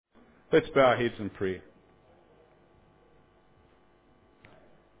Let's bow our heads in prayer.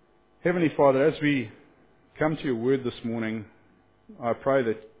 Heavenly Father, as we come to your word this morning, I pray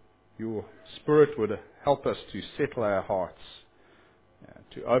that your Spirit would help us to settle our hearts,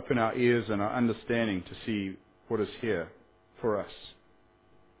 to open our ears and our understanding to see what is here for us.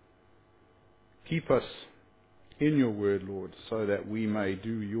 Keep us in your word, Lord, so that we may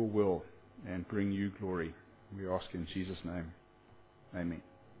do your will and bring you glory. We ask in Jesus' name. Amen.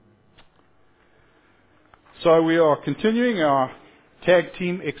 So we are continuing our tag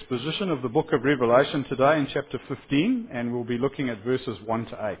team exposition of the book of Revelation today in chapter 15, and we'll be looking at verses 1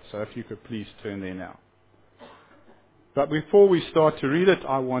 to 8. So if you could please turn there now. But before we start to read it,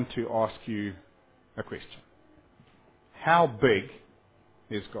 I want to ask you a question. How big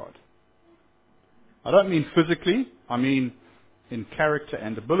is God? I don't mean physically, I mean in character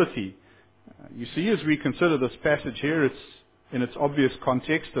and ability. You see, as we consider this passage here, it's in its obvious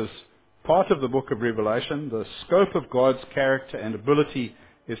context as part of the book of Revelation. The scope of God's character and ability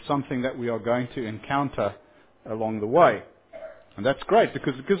is something that we are going to encounter along the way. And that's great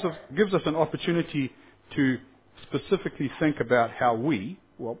because it gives us an opportunity to specifically think about how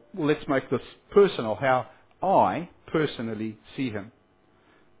let's make this personal, how I personally see him.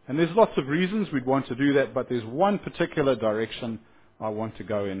 And there's lots of reasons we'd want to do that, but there's one particular direction I want to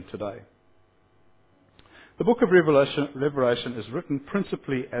go in today. The book of Revelation is written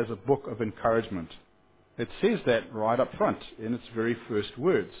principally as a book of encouragement. It says that right up front in its very first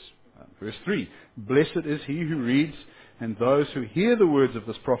words. Verse 3, "Blessed is he who reads and those who hear the words of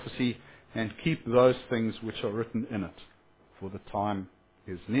this prophecy and keep those things which are written in it, for the time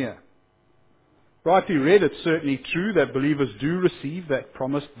is near." Rightly read, it's certainly true that believers do receive that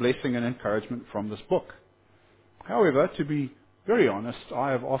promised blessing and encouragement from this book. However, to be very honest, I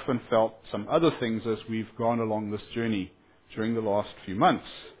have often felt some other things as we've gone along this journey during the last few months.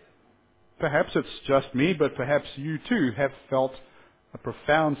 Perhaps it's just me, but perhaps you too have felt a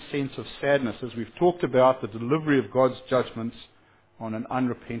profound sense of sadness as we've talked about the delivery of God's judgments on an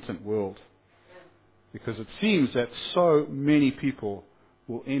unrepentant world. Because it seems that so many people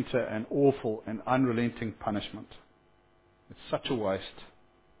will enter an awful and unrelenting punishment. It's such a waste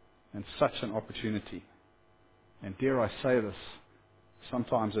and such an opportunity. And dare I say this,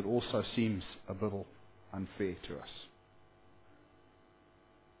 sometimes it also seems a little unfair to us.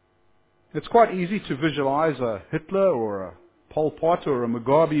 It's quite easy to visualize a Hitler or a Pol Pot or a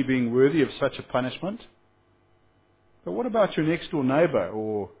Mugabe being worthy of such a punishment. But what about your next door neighbor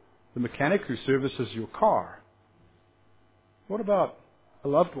or the mechanic who services your car? What about a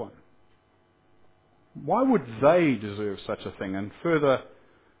loved one? Why would they deserve such a thing? And further,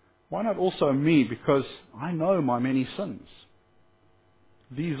 why not also me? Because I know my many sins.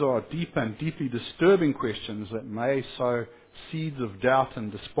 These are deep and deeply disturbing questions that may sow seeds of doubt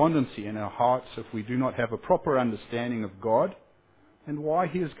and despondency in our hearts if we do not have a proper understanding of God and why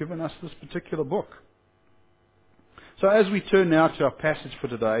he has given us this particular book. So as we turn now to our passage for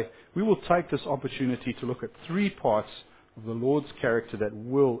today, we will take this opportunity to look at three parts of the Lord's character that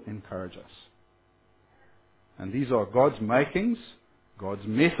will encourage us. And these are God's makings, God's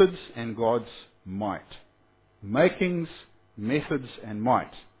methods, and God's might. Makings, methods, and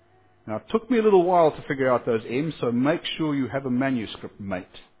might. Now, it took me a little while to figure out those M's, so make sure you have a manuscript, mate.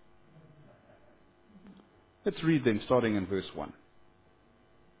 Let's read them, starting in verse 1.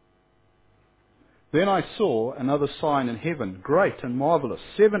 "Then I saw another sign in heaven, great and marvelous,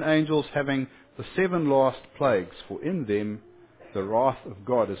 7 angels having the 7 last plagues, for in them the wrath of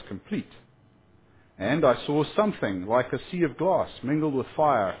God is complete. And I saw something like a sea of glass mingled with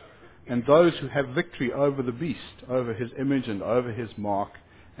fire, and those who have victory over the beast, over his image and over his mark,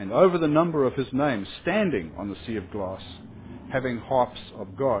 and over the number of his name, standing on the sea of glass, having harps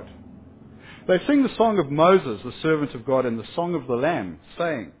of God. They sing the song of Moses, the servant of God, and the song of the Lamb,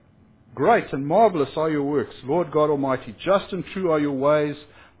 saying, 'Great and marvelous are your works, Lord God Almighty. Just and true are your ways,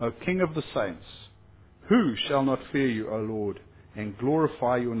 O King of the saints. Who shall not fear you, O Lord, and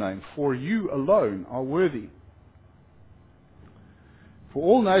glorify your name? For you alone are worthy. For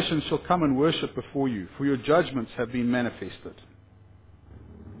all nations shall come and worship before you, for your judgments have been manifested.'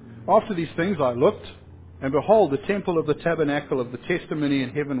 After these things I looked, and behold, the temple of the tabernacle of the testimony in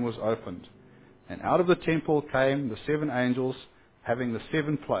heaven was opened. And out of the temple came the 7 angels, having the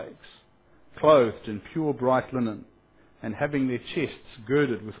 7 plagues, clothed in pure bright linen, and having their chests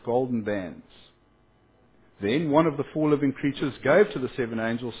girded with golden bands. Then one of the 4 living creatures gave to the 7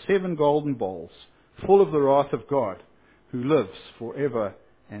 angels 7 golden bowls, full of the wrath of God, who lives forever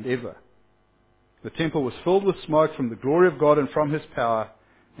and ever. The temple was filled with smoke from the glory of God and from his power,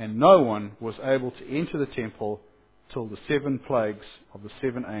 and no one was able to enter the temple till the 7 plagues of the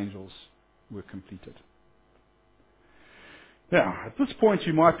 7 angels were completed. Now, at this point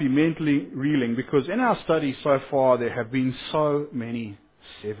you might be mentally reeling, because in our study so far there have been so many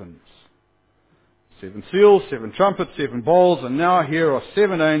 7s. 7 seals, 7 trumpets, 7 bowls, and now here are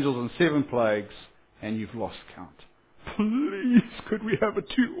 7 angels and 7 plagues, and you've lost count. Please, could we have a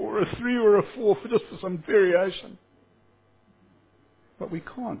 2 or a 3 or a 4 just for some variation? But we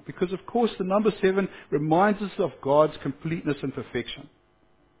can't, because of course the number 7 reminds us of God's completeness and perfection.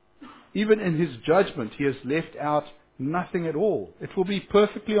 Even in His judgment, He has left out nothing at all. It will be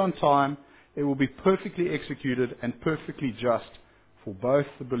perfectly on time, it will be perfectly executed and perfectly just for both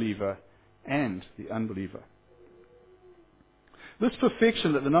the believer and the unbeliever. This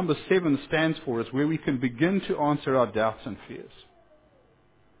perfection that the number 7 stands for is where we can begin to answer our doubts and fears.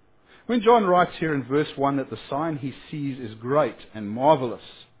 When John writes here in verse 1 that the sign he sees is great and marvelous,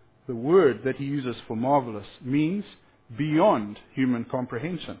 the word that he uses for marvelous means beyond human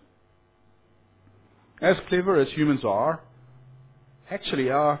comprehension. As clever as humans are,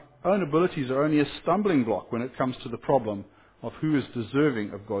 actually our own abilities are only a stumbling block when it comes to the problem of who is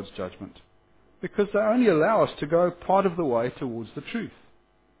deserving of God's judgment, because they only allow us to go part of the way towards the truth.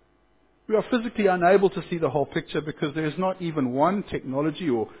 We are physically unable to see the whole picture because there is not even one technology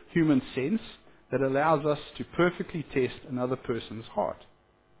or human sense that allows us to perfectly test another person's heart.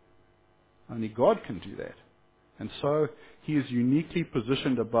 Only God can do that. And so He is uniquely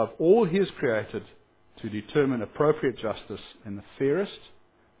positioned above all He has created to determine appropriate justice in the fairest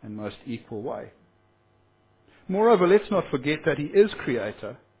and most equal way. Moreover, let's not forget that He is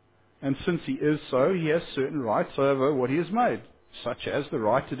Creator, and since He is so, He has certain rights over what He has made, such as the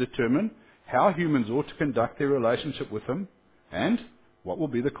right to determine how humans ought to conduct their relationship with Him, and what will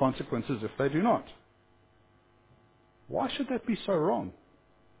be the consequences if they do not. Why should that be so wrong?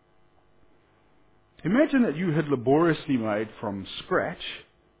 Imagine that you had laboriously made from scratch,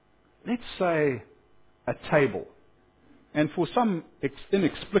 let's say, a table, and for some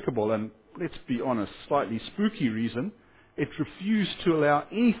inexplicable and, let's be honest, slightly spooky reason, it refused to allow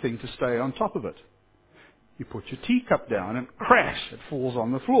anything to stay on top of it. You put your teacup down and crash, it falls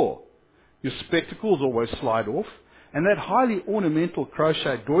on the floor. Your spectacles always slide off, and that highly ornamental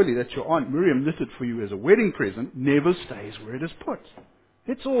crochet doily that your Aunt Miriam knitted for you as a wedding present never stays where it is put.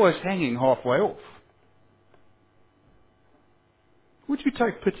 It's always hanging halfway off. Would you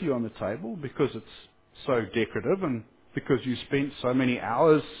take pity on the table because it's so decorative and because you spent so many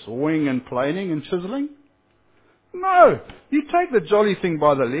hours sawing and planing and chiseling? No, you take the jolly thing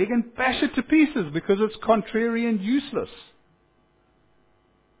by the leg and bash it to pieces because it's contrary and useless.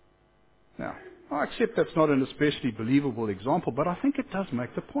 Now, I accept that's not an especially believable example, but I think it does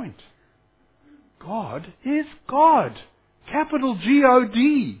make the point. God is God. Capital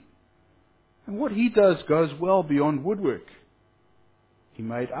G-O-D. And what He does goes well beyond woodwork. He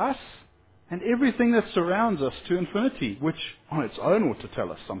made us and everything that surrounds us to infinity, which on its own ought to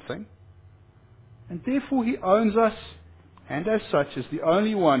tell us something. And therefore He owns us, and as such is the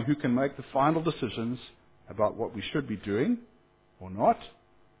only one who can make the final decisions about what we should be doing or not.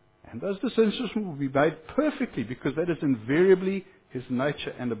 And those decisions will be made perfectly because that is invariably His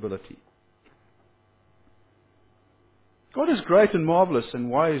nature and ability. God is great and marvelous in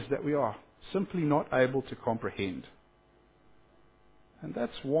ways that we are simply not able to comprehend. And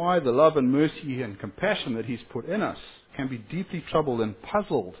that's why the love and mercy and compassion that He's put in us can be deeply troubled and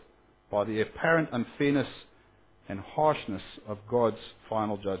puzzled by the apparent unfairness and harshness of God's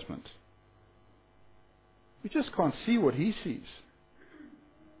final judgment. We just can't see what He sees.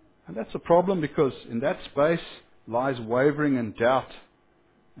 And that's a problem because in that space lies wavering and doubt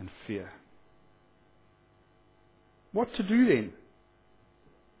and fear. What to do then?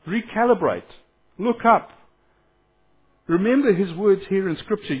 Recalibrate. Look up. Remember His words here in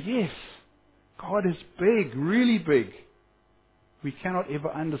Scripture. Yes, God is big, really big. We cannot ever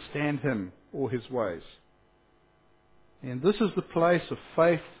understand Him or His ways. And this is the place of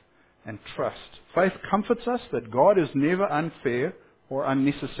faith and trust. Faith comforts us that God is never unfair or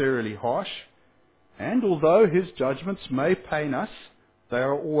unnecessarily harsh. And although His judgments may pain us, they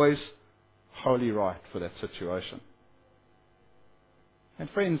are always wholly right for that situation. And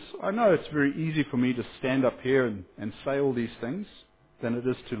friends, I know it's very easy for me to stand up here and say all these things than it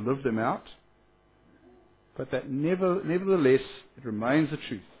is to live them out. But that nevertheless, it remains the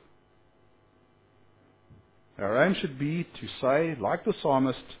truth. Our aim should be to say, like the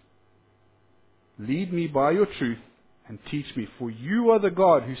psalmist, lead me by your truth and teach me, for you are the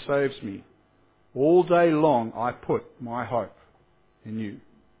God who saves me. All day long I put my hope in you.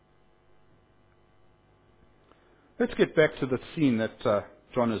 Let's get back to the scene that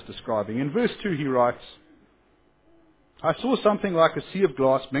John is describing. In verse 2 he writes, I saw something like a sea of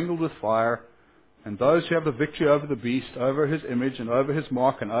glass mingled with fire, and those who have the victory over the beast, over his image, and over his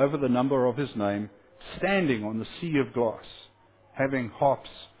mark, and over the number of his name, standing on the sea of glass, having harps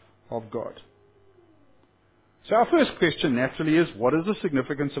of God. So our first question naturally is, what is the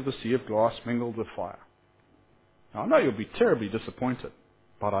significance of the sea of glass mingled with fire? Now, I know you'll be terribly disappointed,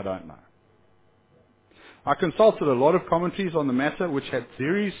 but I don't know. I consulted a lot of commentaries on the matter which had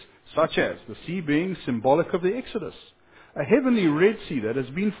theories such as the sea being symbolic of the Exodus, a heavenly Red Sea that has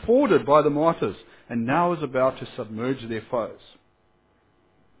been forded by the martyrs and now is about to submerge their foes.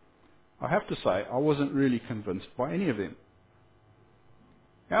 I have to say, I wasn't really convinced by any of them.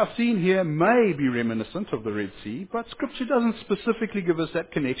 Our scene here may be reminiscent of the Red Sea, but Scripture doesn't specifically give us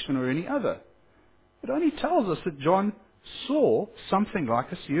that connection or any other. It only tells us that John saw something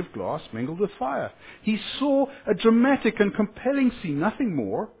like a sea of glass mingled with fire. He saw a dramatic and compelling scene, nothing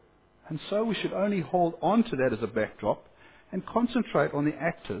more, and so we should only hold on to that as a backdrop and concentrate on the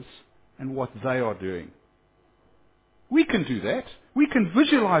actors and what they are doing. We can do that. We can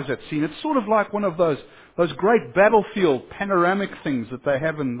visualize that scene. It's sort of like one of those great battlefield panoramic things that they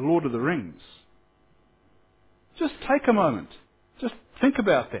have in The Lord of the Rings. Just take a moment. Just think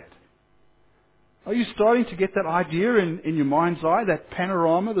about that. Are you starting to get that idea in your mind's eye, that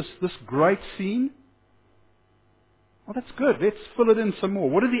panorama, this great scene? Well, that's good. Let's fill it in some more.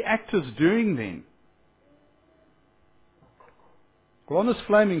 What are the actors doing then? Well, on this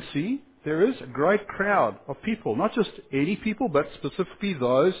flaming sea, there is a great crowd of people, not just any people, but specifically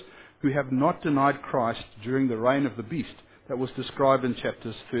those who have not denied Christ during the reign of the beast that was described in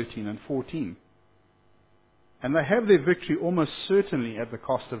chapters 13 and 14. And they have their victory almost certainly at the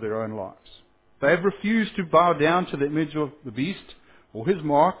cost of their own lives. They have refused to bow down to the image of the beast or his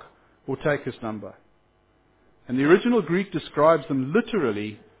mark or take his number. And the original Greek describes them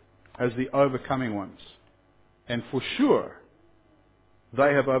literally as the overcoming ones. And for sure,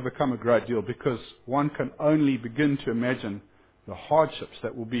 they have overcome a great deal, because one can only begin to imagine the hardships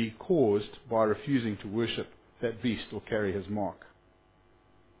that will be caused by refusing to worship that beast or carry his mark.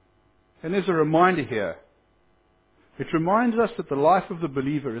 And there's a reminder here. It reminds us that the life of the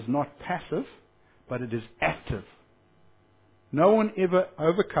believer is not passive, but it is active. No one ever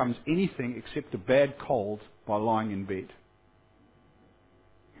overcomes anything except a bad cold by lying in bed.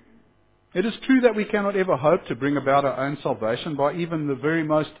 It is true that we cannot ever hope to bring about our own salvation by even the very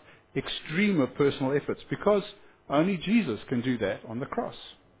most extreme of personal efforts, because only Jesus can do that on the cross.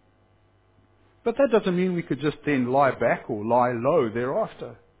 But that doesn't mean we could just then lie back or lie low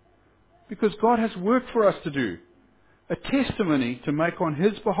thereafter, because God has work for us to do, a testimony to make on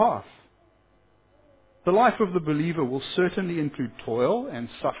His behalf. The life of the believer will certainly include toil and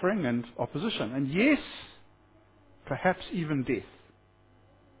suffering and opposition, and yes, perhaps even death.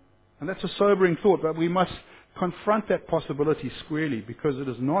 And that's a sobering thought, but we must confront that possibility squarely, because it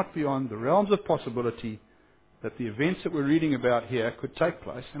is not beyond the realms of possibility that the events that we're reading about here could take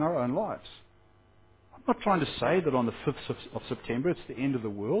place in our own lives. I'm not trying to say that on the 5th of September it's the end of the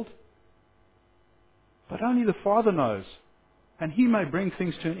world, but only the Father knows, and He may bring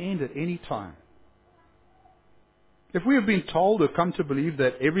things to an end at any time. If we have been told or come to believe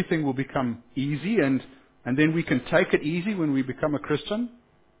that everything will become easy and then we can take it easy when we become a Christian,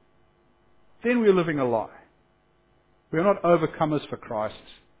 then we're living a lie. We're not overcomers for Christ.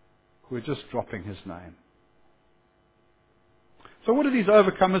 We're just dropping His name. So what are these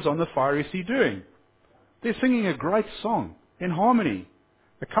overcomers on the fiery sea doing? They're singing a great song in harmony,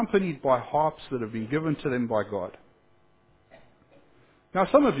 accompanied by harps that have been given to them by God. Now,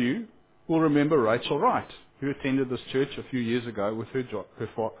 some of you will remember Rachel Wright, who attended this church a few years ago with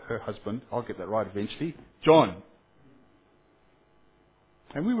her husband, I'll get that right eventually, John.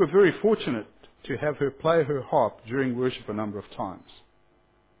 And we were very fortunate to have her play her harp during worship a number of times.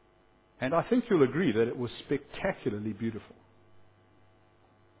 And I think you'll agree that it was spectacularly beautiful.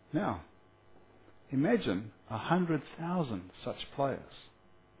 Now, imagine 100,000 such players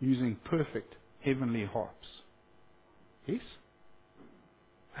using perfect heavenly harps. Yes?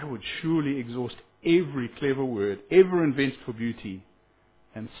 That would surely exhaust every clever word ever invented for beauty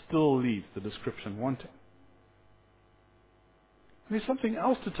and still leave the description wanting. There's something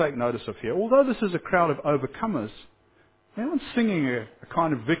else to take notice of here. Although this is a crowd of overcomers, they're not singing a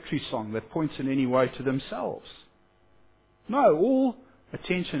kind of victory song that points in any way to themselves. No, all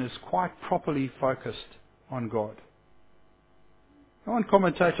attention is quite properly focused on God. One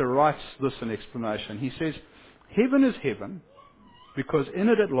commentator writes this in explanation. He says, "Heaven is heaven because in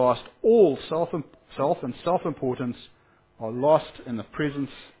it at last all self and self-importance are lost in the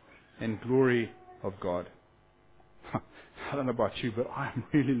presence and glory of God." I don't know about you, but I'm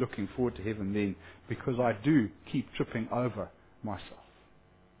really looking forward to heaven then, because I do keep tripping over myself.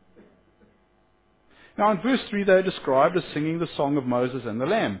 Now in verse 3 they are described as singing the song of Moses and the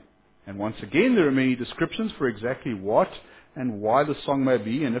Lamb. And once again there are many descriptions for exactly what and why the song may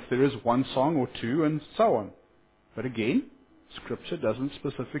be, and if there is one song or two, and so on. But again, Scripture doesn't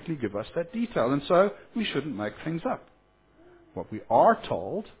specifically give us that detail, and so we shouldn't make things up. What we are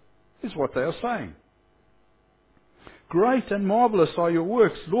told is what they are saying. Great and marvelous are your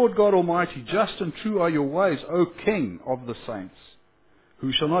works, Lord God Almighty. Just and true are your ways, O King of the saints.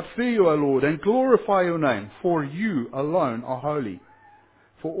 Who shall not fear you, O Lord, and glorify your name? For you alone are holy.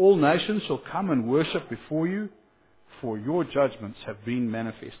 For all nations shall come and worship before you, for your judgments have been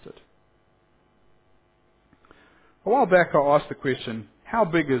manifested. A while back I asked the question, how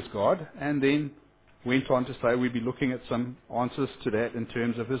big is God? And then went on to say we'd be looking at some answers to that in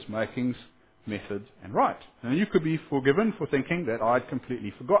terms of his makings, method, and right. And you could be forgiven for thinking that I'd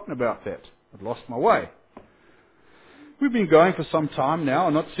completely forgotten about that. I'd lost my way. We've been going for some time now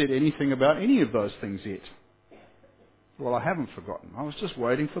and not said anything about any of those things yet. Well, I haven't forgotten. I was just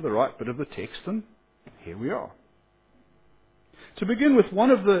waiting for the right bit of the text, and here we are. To begin with,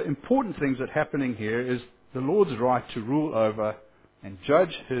 one of the important things that's happening here is the Lord's right to rule over and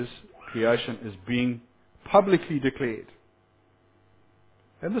judge his creation is being publicly declared.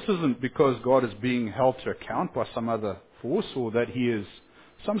 And this isn't because God is being held to account by some other force, or that he is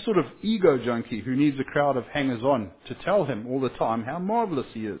some sort of ego junkie who needs a crowd of hangers-on to tell him all the time how marvelous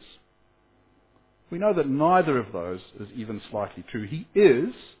he is. We know that neither of those is even slightly true. He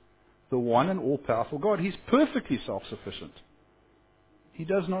is the one and all-powerful God. He's perfectly self-sufficient. He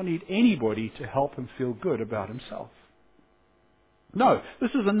does not need anybody to help him feel good about himself. No,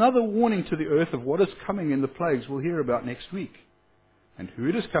 this is another warning to the earth of what is coming in the plagues we'll hear about next week, and who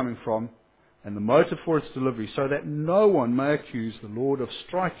it is coming from, and the motive for its delivery, so that no one may accuse the Lord of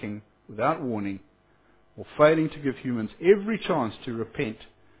striking without warning, or failing to give humans every chance to repent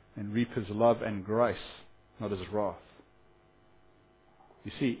and reap his love and grace, not his wrath.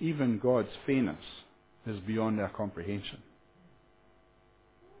 You see, even God's fairness is beyond our comprehension.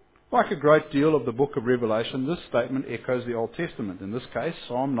 Like a great deal of the book of Revelation, this statement echoes the Old Testament, in this case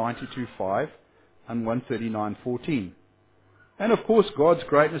Psalm 92:5 and 139:14. And of course God's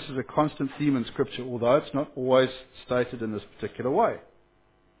greatness is a constant theme in Scripture, although it's not always stated in this particular way.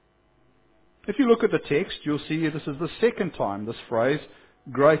 If you look at the text, you'll see this is the second time this phrase,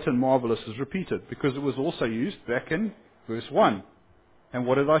 great and marvelous, is repeated, because it was also used back in verse 1. And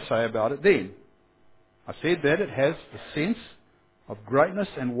what did I say about it then? I said that it has a sense of greatness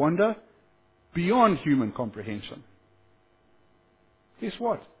and wonder beyond human comprehension. Guess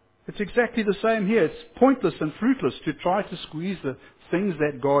what? It's exactly the same here. It's pointless and fruitless to try to squeeze the things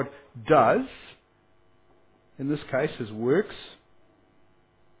that God does, in this case his works,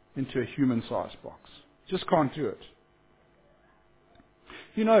 into a human-sized box. Just can't do it.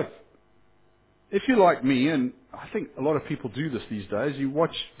 You know, if you're like me, and I think a lot of people do this these days, you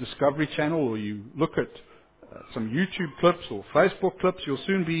watch Discovery Channel or you look at some YouTube clips or Facebook clips, you'll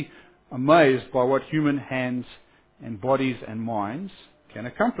soon be amazed by what human hands and bodies and minds can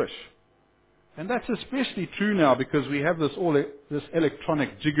accomplish. And that's especially true now because we have this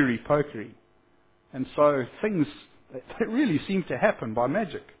electronic jiggery-pokery. And so things that really seem to happen by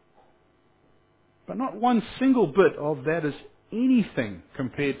magic. But not one single bit of that is anything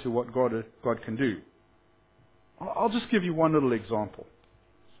compared to what God can do. I'll just give you one little example.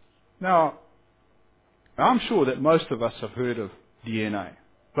 Now, I'm sure that most of us have heard of DNA,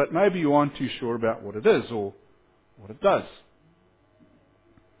 but maybe you aren't too sure about what it is or what it does.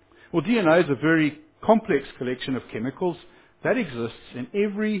 Well, DNA is a very complex collection of chemicals that exists in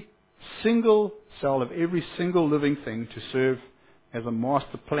every single cell of every single living thing to serve as a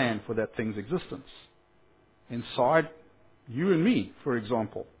master plan for that thing's existence. Inside you and me, for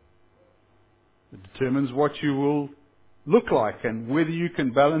example. It determines what you will look like and whether you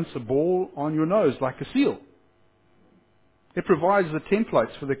can balance a ball on your nose like a seal. It provides the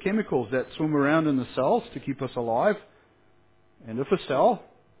templates for the chemicals that swim around in the cells to keep us alive. And if a cell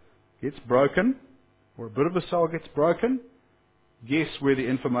gets broken, or a bit of a cell gets broken, guess where the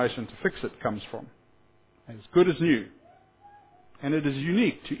information to fix it comes from. As good as new. And it is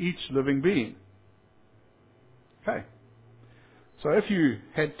unique to each living being. Okay. So if you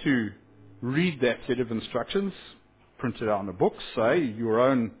had to read that set of instructions, printed out in a book, say your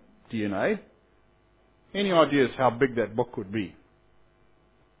own DNA, any ideas how big that book would be?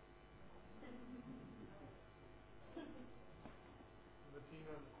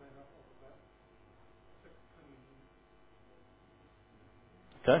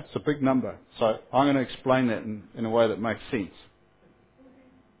 Okay, it's a big number. So I'm going to explain that in a way that makes sense.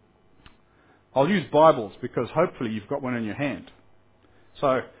 I'll use Bibles because hopefully you've got one in your hand.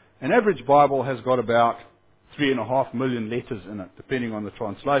 So an average Bible has got about 3.5 million letters in it, depending on the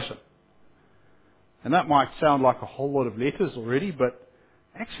translation. And that might sound like a whole lot of letters already, but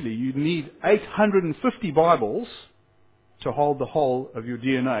actually you need 850 Bibles to hold the whole of your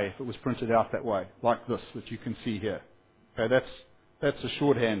DNA if it was printed out that way, like this that you can see here. Okay, that's a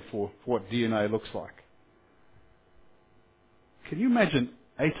shorthand for what DNA looks like. Can you imagine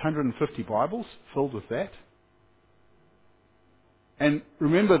 850 Bibles filled with that? And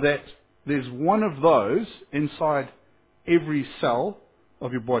remember that there's one of those inside every cell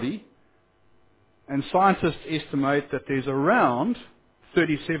of your body, and scientists estimate that there's around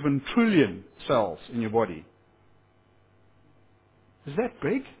 37 trillion cells in your body. Is that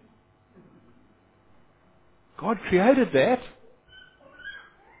big? God created that.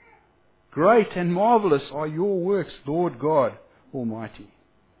 Great and marvelous are your works, Lord God Almighty.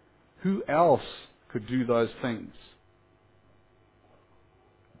 Who else could do those things?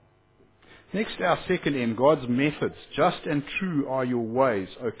 Next, our second M, God's methods. Just and true are your ways,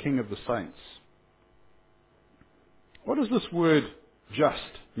 O King of the saints. What does this word just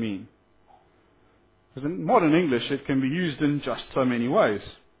mean? Because in modern English it can be used in just so many ways.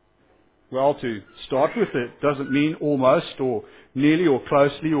 Well, to start with, it doesn't mean almost or nearly or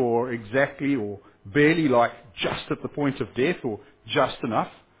closely or exactly or barely, like just at the point of death or just enough,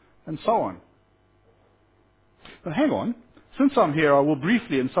 and so on. But hang on. Since I'm here, I will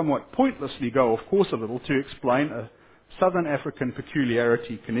briefly and somewhat pointlessly go off course a little to explain a Southern African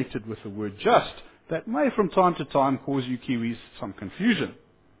peculiarity connected with the word just that may from time to time cause you Kiwis some confusion.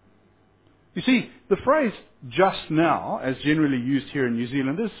 You see, the phrase just now, as generally used here in New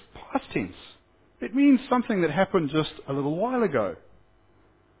Zealand, is past tense. It means something that happened just a little while ago.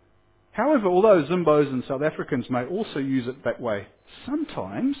 However, although Zimbos and South Africans may also use it that way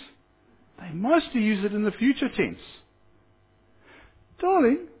sometimes, they mostly use it in the future tense.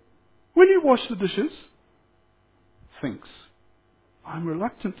 Darling, will you wash the dishes? Thinks, I'm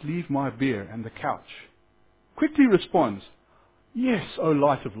reluctant to leave my beer and the couch. Quickly responds, yes, O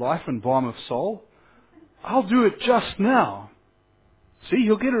light of life and balm of soul, I'll do it just now. See,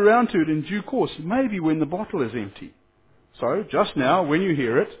 he'll get around to it in due course, maybe when the bottle is empty. So, just now, when you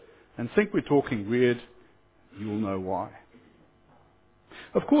hear it, and think we're talking weird, you'll know why.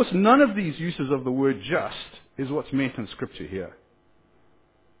 Of course, none of these uses of the word just is what's meant in Scripture here.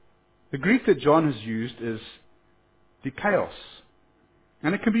 The Greek that John has used is dikaios,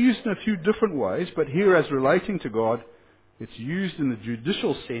 and it can be used in a few different ways, but here as relating to God, it's used in the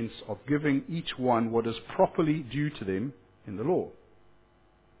judicial sense of giving each one what is properly due to them in the law.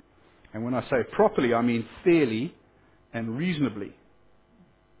 And when I say properly, I mean fairly and reasonably.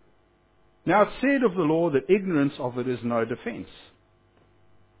 Now, it's said of the law that ignorance of it is no defense.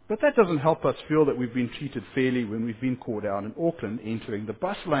 But that doesn't help us feel that we've been treated fairly when we've been caught out in Auckland entering the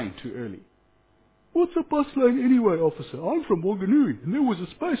bus lane too early. What's a bus lane anyway, officer? I'm from Wanganui, and there was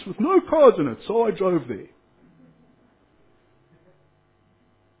a space with no cars in it, so I drove there.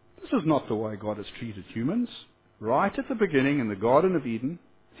 This is not the way God has treated humans. Right at the beginning in the Garden of Eden,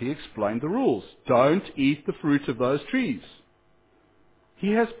 He explained the rules. Don't eat the fruit of those trees.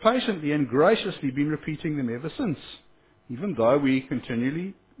 He has patiently and graciously been repeating them ever since, even though we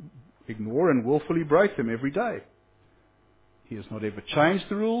continually ignore and willfully break them every day. He has not ever changed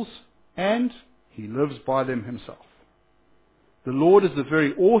the rules, and He lives by them Himself. The Lord is the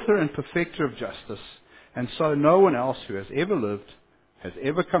very author and perfecter of justice, and so no one else who has ever lived has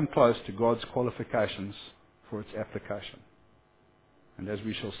ever come close to God's qualifications for its application. And as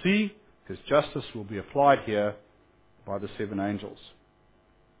we shall see, His justice will be applied here by the 7 angels.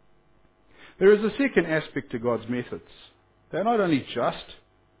 There is a second aspect to God's methods. They're not only just,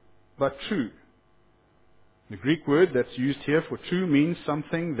 but true. The Greek word that's used here for true means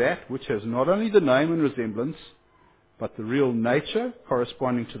something that which has not only the name and resemblance, but the real nature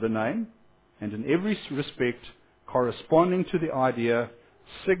corresponding to the name, and in every respect corresponding to the idea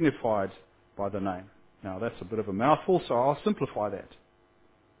signified by the name. Now that's a bit of a mouthful, so I'll simplify that.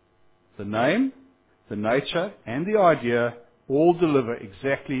 The name, the nature, and the idea all deliver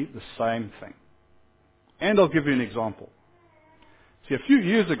exactly the same thing. And I'll give you an example. See, a few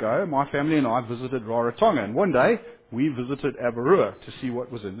years ago, my family and I visited Rarotonga, and one day we visited Avarua to see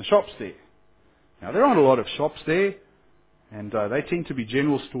what was in the shops there. Now, there aren't a lot of shops there, and they tend to be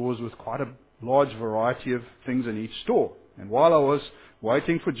general stores with quite a large variety of things in each store. And while I was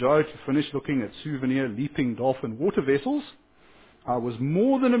waiting for Joe to finish looking at souvenir leaping dolphin water vessels, I was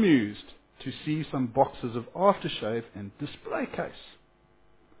more than amused to see some boxes of aftershave and display case.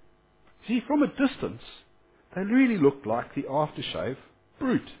 See, from a distance, they really looked like the aftershave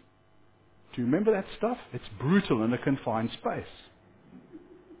brute. Do you remember that stuff? It's brutal in a confined space.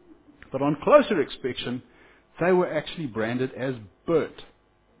 But on closer inspection, they were actually branded as burnt.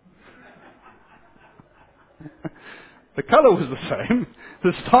 The color was the same,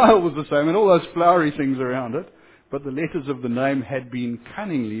 the style was the same, and all those flowery things around it, but the letters of the name had been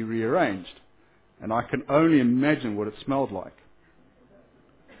cunningly rearranged, and I can only imagine what it smelled like.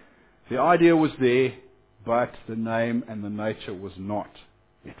 The idea was there, but the name and the nature was not.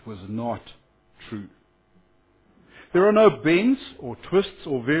 It was not true. There are no bends or twists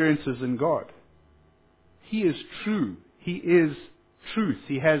or variances in God. He is true. He is truth.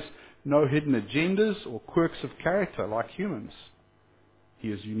 He has no hidden agendas or quirks of character like humans. He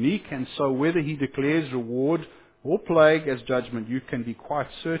is unique, and so whether he declares reward or plague as judgment, you can be quite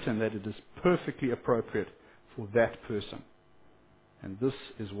certain that it is perfectly appropriate for that person. And this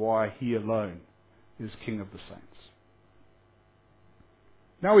is why he alone is King of the saints.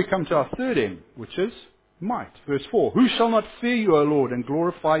 Now we come to our third M, which is might. Verse 4, who shall not fear you, O Lord, and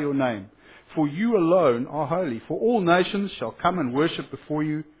glorify your name? For you alone are holy. For all nations shall come and worship before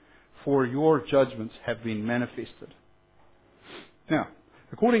you, for your judgments have been manifested. Now,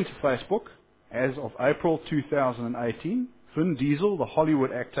 according to Facebook, as of April 2018, Vin Diesel, the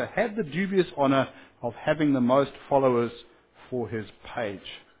Hollywood actor, had the dubious honor of having the most followers for his page.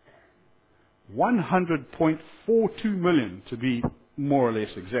 100.42 million to be more or less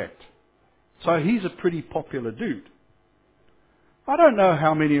exact. So he's a pretty popular dude. I don't know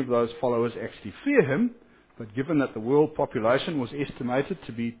how many of those followers actually fear him, but given that the world population was estimated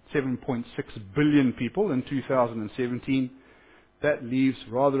to be 7.6 billion people in 2017, that leaves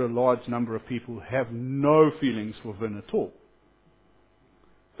rather a large number of people who have no feelings for Vin at all.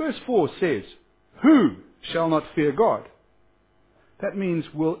 Verse 4 says, who shall not fear God? That means,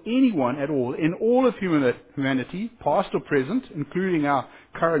 will anyone at all, in all of humanity, past or present, including our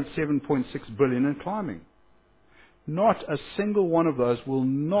current 7.6 billion and climbing, not a single one of those will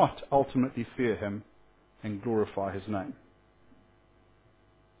not ultimately fear him and glorify his name.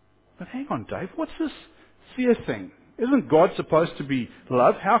 But hang on, Dave, what's this fear thing? Isn't God supposed to be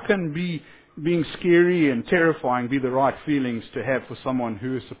love? How can being scary and terrifying be the right feelings to have for someone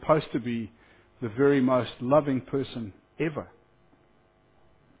who is supposed to be the very most loving person ever?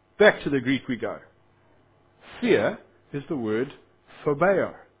 Back to the Greek we go. Fear is the word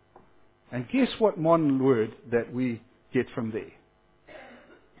phobeo. And guess what modern word that we get from there?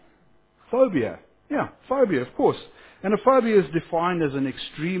 Phobia. Yeah, phobia, of course. And a phobia is defined as an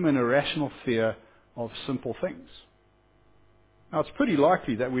extreme and irrational fear of simple things. Now, it's pretty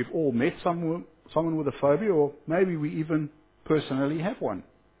likely that we've all met someone with a phobia, or maybe we even personally have one.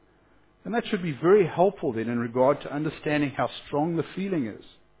 And that should be very helpful then in regard to understanding how strong the feeling is.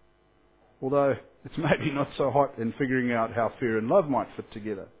 Although it's maybe not so hot in figuring out how fear and love might fit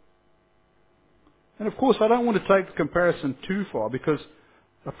together. And of course, I don't want to take the comparison too far, because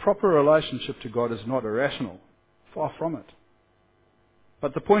a proper relationship to God is not irrational. Far from it.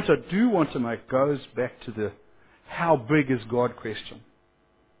 But the point I do want to make goes back to the how big is God question.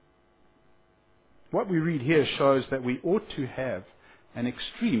 What we read here shows that we ought to have an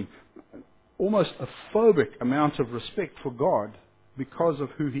extreme, almost a phobic amount of respect for God because of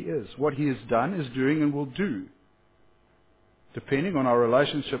who He is, what He has done, is doing, and will do. Depending on our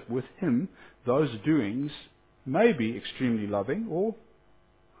relationship with Him, those doings may be extremely loving or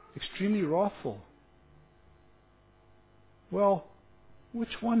extremely wrathful. Well,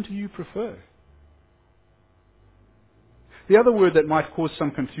 which one do you prefer? The other word that might cause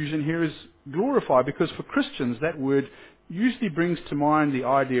some confusion here is glorify, because for Christians that word usually brings to mind the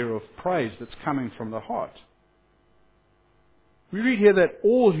idea of praise that's coming from the heart. We read here that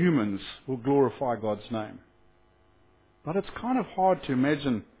all humans will glorify God's name. But it's kind of hard to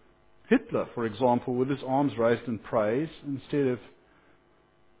imagine Hitler, for example, with his arms raised in praise instead of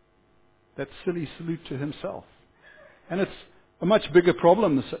that silly salute to himself. And it's a much bigger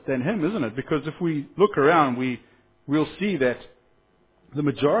problem than him, isn't it? Because if we look around, we'll see that the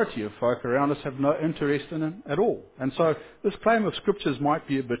majority of folk around us have no interest in him at all. And so this claim of Scriptures might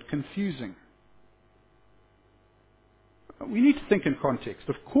be a bit confusing. We need to think in context.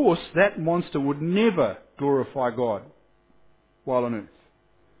 Of course, that monster would never glorify God while on earth.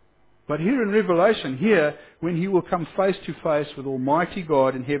 But here in Revelation, when he will come face to face with Almighty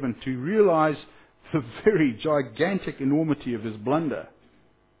God in heaven to realize the very gigantic enormity of his blunder,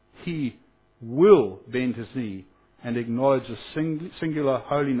 he will bend his knee and acknowledge the singular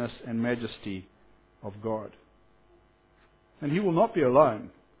holiness and majesty of God. And he will not be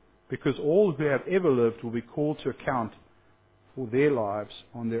alone, because all who have ever lived will be called to account for their lives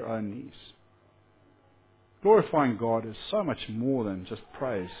on their own knees. Glorifying God is so much more than just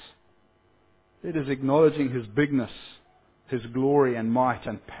praise. It is acknowledging His bigness, His glory and might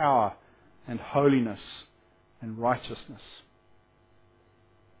and power and holiness and righteousness.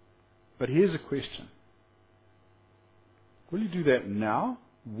 But here's a question. Will you do that now,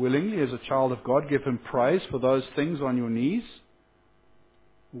 willingly as a child of God, give Him praise for those things on your knees?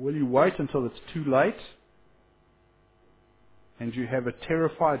 Or will you wait until it's too late and you have a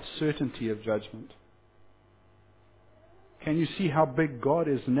terrified certainty of judgment? Can you see how big God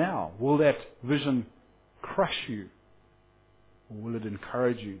is now? Will that vision crush you? Or will it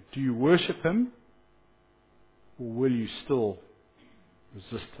encourage you? Do you worship Him? Or will you still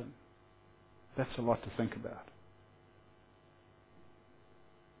resist Him? That's a lot to think about.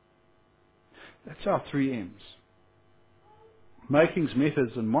 That's our 3 M's. Makings,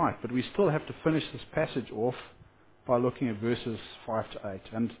 methods, and might. But we still have to finish this passage off by looking at verses 5 to 8.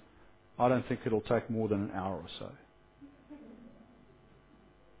 And I don't think it'll take more than an hour or so.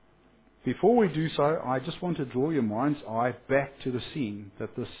 Before we do so, I just want to draw your mind's eye back to the scene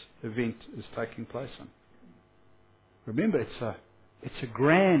that this event is taking place in. Remember, it's a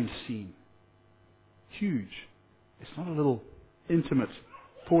grand scene. Huge. It's not a little intimate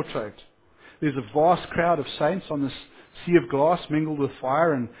portrait. There's a vast crowd of saints on this sea of glass mingled with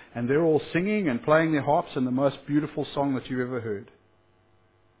fire, and they're all singing and playing their harps in the most beautiful song that you've ever heard.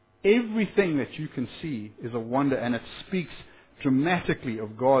 Everything that you can see is a wonder, and it speaks dramatically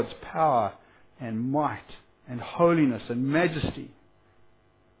of God's power and might and holiness and majesty.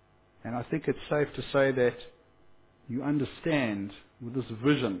 And I think it's safe to say that you understand with this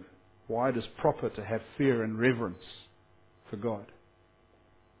vision why it is proper to have fear and reverence for God.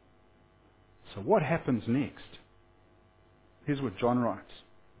 So what happens next? Here's what John writes.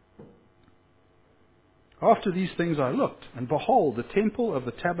 After these things I looked, and behold, the temple of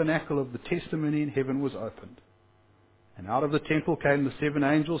the tabernacle of the testimony in heaven was opened. And out of the temple came the 7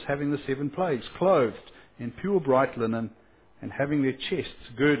 angels having the 7 plagues, clothed in pure bright linen, and having their chests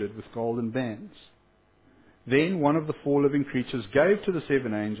girded with golden bands. Then one of the 4 living creatures gave to the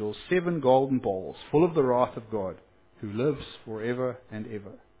 7 angels 7 golden bowls, full of the wrath of God, who lives forever and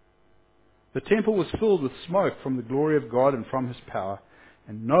ever. The temple was filled with smoke from the glory of God and from His power,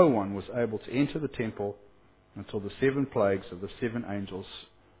 and no one was able to enter the temple until the 7 plagues of the 7 angels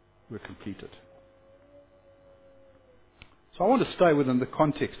were completed. So I want to stay within the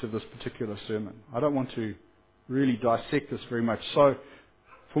context of this particular sermon. I don't want to really dissect this very much. So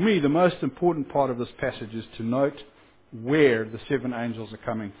for me, the most important part of this passage is to note where the 7 angels are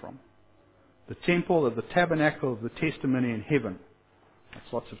coming from. The temple of the tabernacle of the testimony in heaven.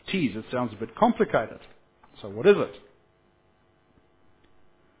 That's lots of T's. It sounds a bit complicated. So what is it?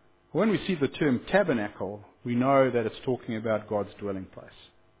 When we see the term tabernacle, we know that it's talking about God's dwelling place.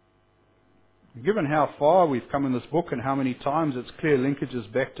 Given how far we've come in this book and how many times its clear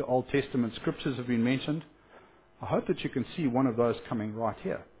linkages back to Old Testament scriptures have been mentioned, I hope that you can see one of those coming right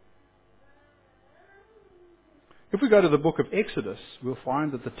here. If we go to the book of Exodus, we'll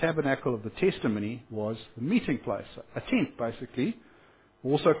find that the tabernacle of the testimony was the meeting place, a tent basically,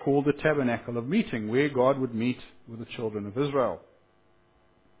 also called the tabernacle of meeting, where God would meet with the children of Israel.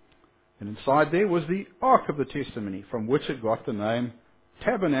 And inside there was the ark of the testimony, from which it got the name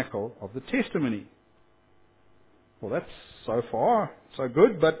tabernacle of the testimony. Well, that's so far so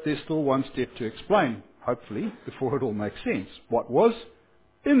good, but there's still one step to explain, hopefully, before it all makes sense. What was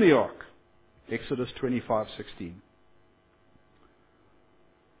in the ark? Exodus 25:16.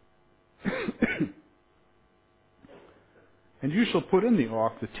 And you shall put in the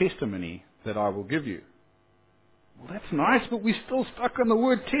ark the testimony that I will give you. Well, that's nice, but we're still stuck on the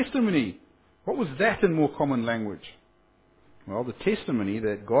word testimony. What was that in more common language? Well, the testimony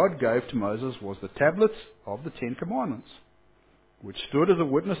that God gave to Moses was the tablets of the 10 Commandments, which stood as a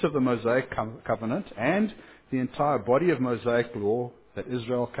witness of the Mosaic covenant and the entire body of Mosaic law that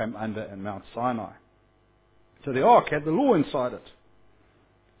Israel came under at Mount Sinai. So the ark had the law inside it.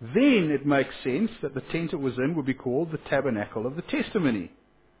 Then it makes sense that the tent it was in would be called the tabernacle of the testimony.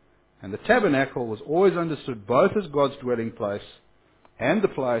 And the tabernacle was always understood both as God's dwelling place and the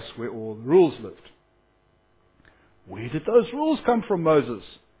place where all the rules lived. Where did those rules come from, Moses?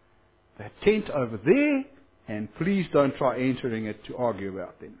 That tent over there, and please don't try entering it to argue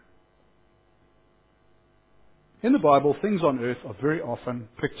about them. In the Bible, things on earth are very often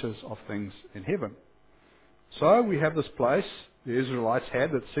pictures of things in heaven. So we have this place the Israelites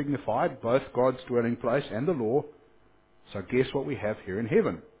had that signified both God's dwelling place and the law. So guess what we have here in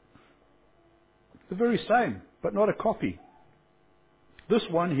heaven? The very same, but not a copy. This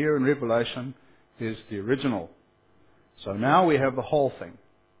one here in Revelation is the original. So now we have the whole thing,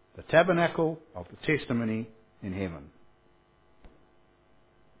 the tabernacle of the testimony in heaven.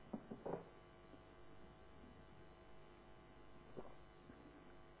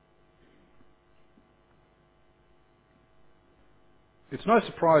 It's no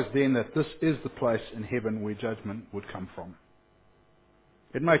surprise then that this is the place in heaven where judgment would come from.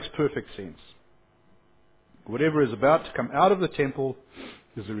 It makes perfect sense. Whatever is about to come out of the temple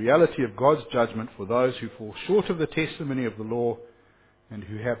is the reality of God's judgment for those who fall short of the testimony of the law and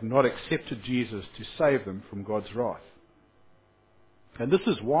who have not accepted Jesus to save them from God's wrath. And this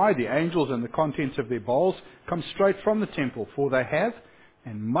is why the angels and the contents of their bowls come straight from the temple, for they have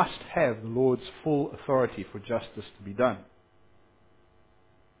and must have the Lord's full authority for justice to be done.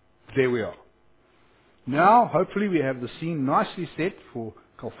 There we are. Now, hopefully we have the scene nicely set for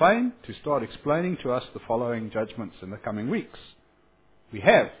Colfane to start explaining to us the following judgments in the coming weeks. We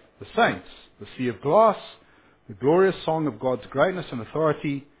have the saints, the sea of glass, the glorious song of God's greatness and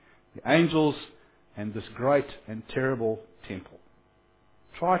authority, the angels, and this great and terrible temple.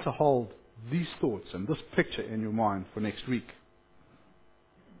 Try to hold these thoughts and this picture in your mind for next week.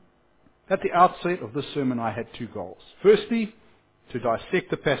 At the outset of this sermon, I had two goals. Firstly, to dissect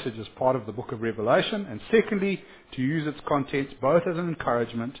the passage as part of the book of Revelation, and secondly, to use its contents both as an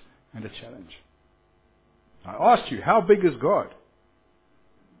encouragement and a challenge. I asked you, how big is God?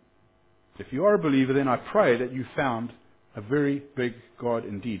 If you are a believer, then I pray that you found a very big God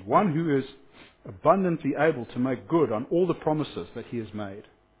indeed, one who is abundantly able to make good on all the promises that He has made,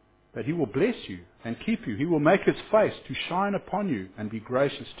 that He will bless you and keep you. He will make His face to shine upon you and be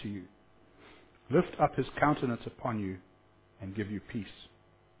gracious to you, lift up His countenance upon you, and give you peace.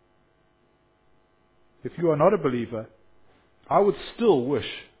 If you are not a believer, I would still wish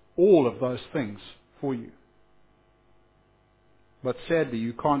all of those things for you. But sadly,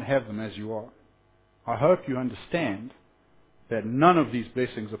 you can't have them as you are. I hope you understand that none of these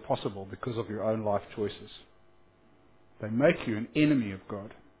blessings are possible because of your own life choices. They make you an enemy of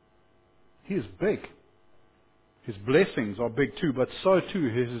God. He is big. His blessings are big too, but so too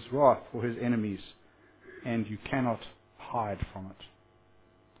is His wrath for His enemies, and you cannot hide from it.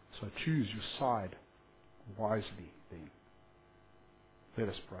 So choose your side wisely then. Let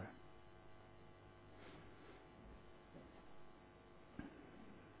us pray.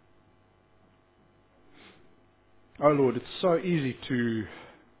 Oh Lord, it's so easy to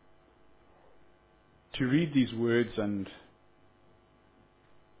read these words and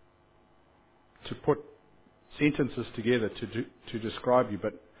to put sentences together to describe you,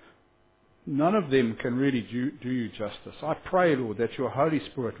 but none of them can really do you justice. I pray, Lord, that your Holy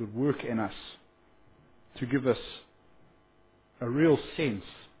Spirit would work in us to give us a real sense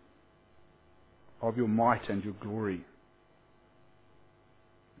of your might and your glory.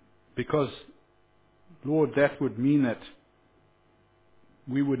 Because, Lord, that would mean that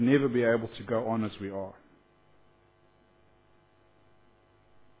we would never be able to go on as we are.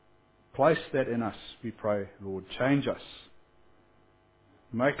 Place that in us, we pray, Lord. Change us.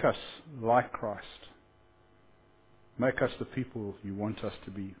 Make us like Christ. Make us the people you want us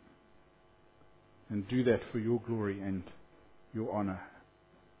to be. And do that for your glory and your honor.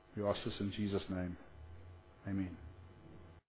 We ask this in Jesus' name. Amen.